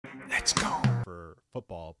Let's go. For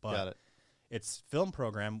football, Got but it. its film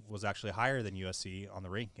program was actually higher than USC on the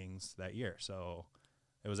rankings that year. So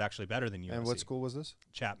it was actually better than USC. And what school was this?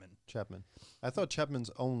 Chapman. Chapman. I thought Chapman's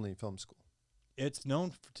only film school. It's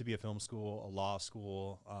known to be a film school, a law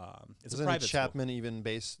school. It's Isn't a private Chapman even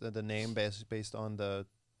based the name based on the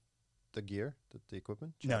gear, the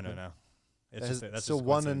equipment? school. Chapman? No. It's just, that's so just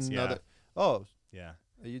one coincidence, another. Oh, Yeah.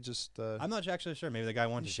 you just I'm not actually sure. Maybe the guy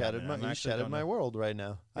wanted you to shattered Chapman. my I actually shattered don't my know. world right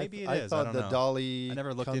now. Maybe it I is. I thought don't the know. Dolly I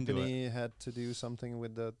never looked into company had to do something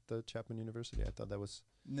with the Chapman University. I thought that was.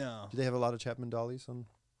 No. Do they have a lot of Chapman dollies on?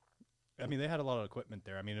 I mean, they had a lot of equipment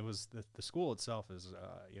there. I mean, it was the school itself is,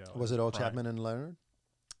 Was it all prime. Chapman and Leonard?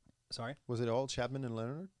 Sorry. Was it all Chapman and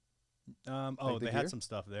Leonard? Oh, Like the they gear? had some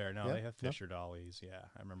stuff there. No, Yeah? they have No? Fisher dollies. Yeah,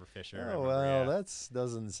 I remember Fisher. I Oh remember, well, yeah. that's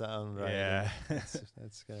doesn't sound right. Yeah.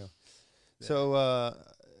 that's kind of. Yeah. So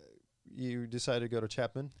you decided to go to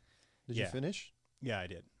Chapman. Did you Yeah. finish? Yeah, I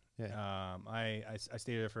did. Yeah. I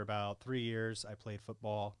stayed there for about 3 years. I played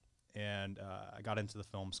football, and I got into the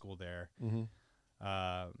film school there. Mm-hmm.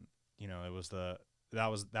 It was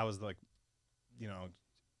that was like,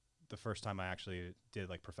 the first time I actually did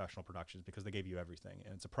like professional productions because they gave you everything,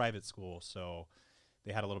 and it's a private school, so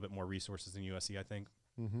they had a little bit more resources than USC, I think.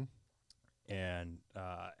 Mm-hmm. And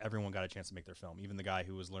everyone got a chance to make their film, even the guy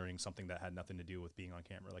who was learning something that had nothing to do with being on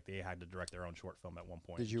camera. Like they had to direct their own short film at one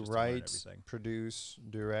point. Did you just to learn write, everything. produce,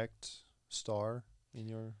 direct, star in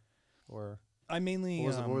your, or I mainly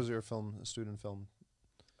what was your film, student film?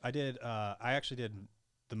 I did. I actually did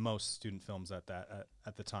the most student films at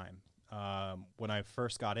the time. When I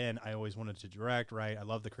first got in, I always wanted to direct. Right, I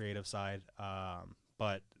love the creative side.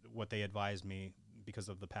 But what they advised me, because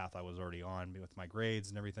of the path I was already on with my grades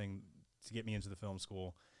and everything, to get me into the film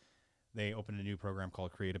school, they opened a new program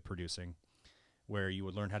called creative producing, where you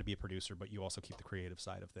would learn how to be a producer, but you also keep the creative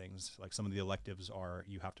side of things. Like some of the electives are,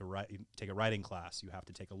 you have to take a writing class, you have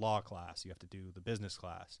to take a law class, you have to do the business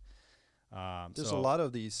class. There's a lot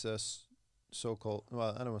of these so-called.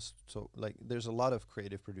 Well, I don't know. There's a lot of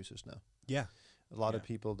creative producers now. Yeah, A lot of Yeah.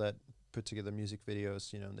 people that put together music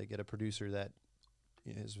videos. They get a producer that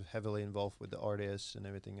is heavily involved with the artists and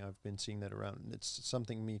everything. I've been seeing that around. It's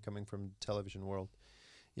something me coming from the television world.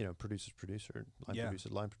 Producer, Yeah.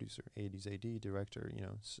 line producer, AD's AD, director.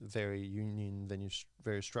 It's very union,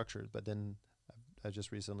 very structured. But then I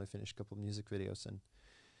just recently finished a couple of music videos, and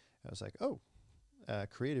I was like, oh,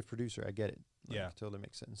 creative producer, I get it. Yeah. Totally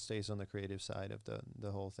makes sense. Stays on the creative side of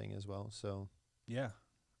the whole thing as well. So yeah.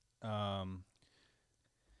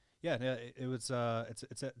 It was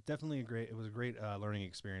definitely it was a great learning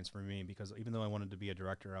experience for me, because even though I wanted to be a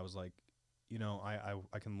director, I was like,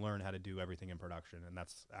 I can learn how to do everything in production, and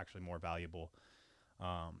that's actually more valuable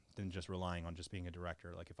than just relying on just being a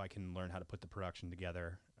director. Like if I can learn how to put the production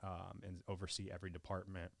together and oversee every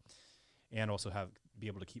department, and also be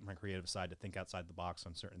able to keep my creative side to think outside the box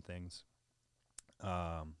on certain things,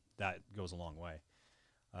 that goes a long way.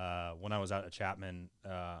 When I was out at Chapman,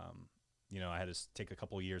 I had to take a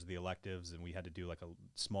couple of years of the electives, and we had to do like a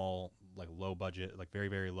small, like low budget, like very,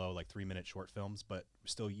 very low, like 3-minute short films, but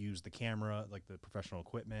still use the camera, like the professional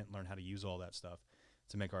equipment, learn how to use all that stuff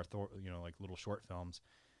to make our, like little short films.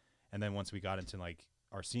 And then once we got into like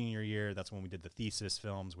our senior year, that's when we did the thesis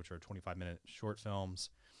films, which are 25-minute short films.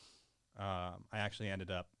 I actually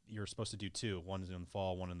ended up, you're supposed to do 2, one in the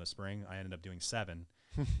fall, one in the spring. I ended up doing 7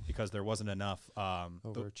 because there wasn't enough.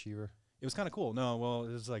 overachiever. It was kind of cool. No, well,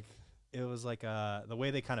 it was like the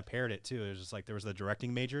way they kind of paired it too. It was just like there was the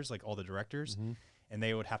directing majors, like all the directors, Mm-hmm. and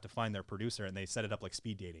they would have to find their producer, and they set it up like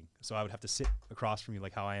speed dating. So I would have to sit across from you,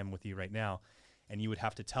 like how I am with you right now, and you would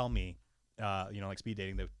have to tell me, like speed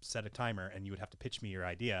dating. They would set a timer, and you would have to pitch me your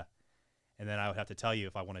idea, and then I would have to tell you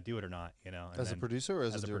if I want to do it or not. And As a then- producer or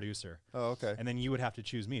as a producer. Oh, okay. And then you would have to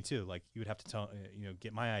choose me too. Like you would have to tell,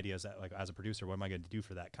 get my ideas. Like as a producer, what am I going to do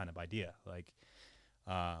for that kind of idea? Like,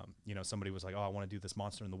 somebody was like, oh, I want to do this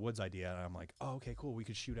Monster in the Woods idea. And I'm like, oh, okay, cool. We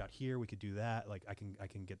could shoot out here. We could do that. Like I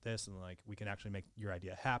can get this. And like, we can actually make your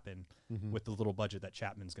idea happen Mm-hmm. with the little budget that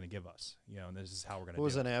Chapman's going to give us, and this is how we're going to What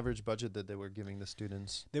was do an it. average budget that they were giving the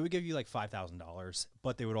students? They would give you like $5,000,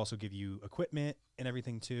 but they would also give you equipment and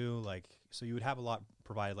everything too. Like, so you would have a lot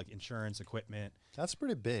provided, like insurance, equipment. That's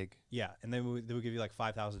pretty big. Yeah, and then they would give you like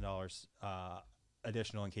 $5,000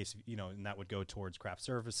 additional in case and that would go towards craft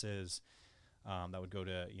services. That would go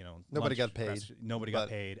to Nobody lunch, got paid, Nobody got but-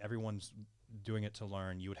 paid. Everyone's doing it to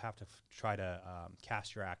learn. You would have to try to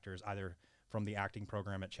cast your actors either from the acting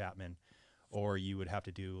program at Chapman, or you would have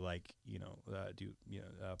to do like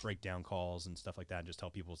breakdown calls and stuff like that, and just tell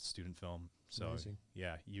people it's student film. So Amazing.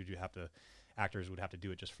 yeah, actors would have to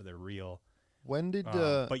do it just for their reel. When did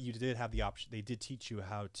But you did have the option. They did teach you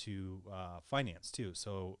how to finance too.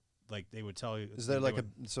 So like they would tell you. is there like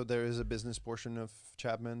so there is a business portion of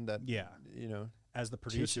Chapman that Yeah. you know As the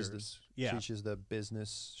teaches producers, teaches the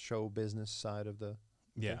show business side of the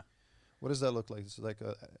yeah. What does that look like? Is it like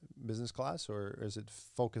a business class, or is it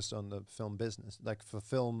focused on the film business, like for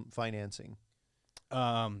film financing?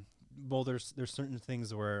 Well, there's certain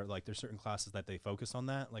things where like there's certain classes that they focus on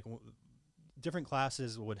that. Like different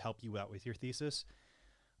classes would help you out with your thesis.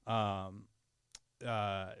 One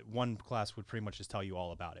class would pretty much just tell you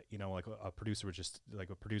all about it. You know, like a producer would just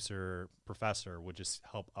like a producer professor would just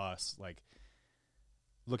help us like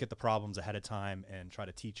look at the problems ahead of time and try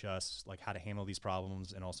to teach us like how to handle these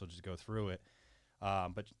problems and also just go through it.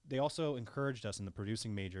 But they also encouraged us in the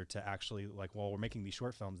producing major to actually like, while we're making these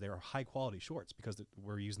short films, they are high quality shorts because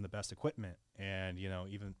we're using the best equipment. And, you know,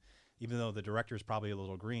 even though the director is probably a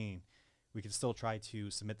little green, we can still try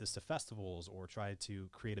to submit this to festivals or try to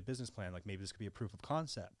create a business plan. Like maybe this could be a proof of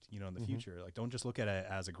concept, you know, in the future. Like don't just look at it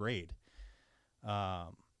as a grade.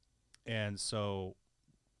 And so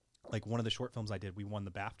like one of the short films I did, we won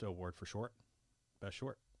the BAFTA award for best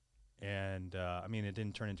short. And I mean, it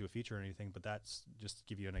didn't turn into a feature or anything, but that's just to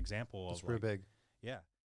give you an example. It's of pretty like, big. Yeah.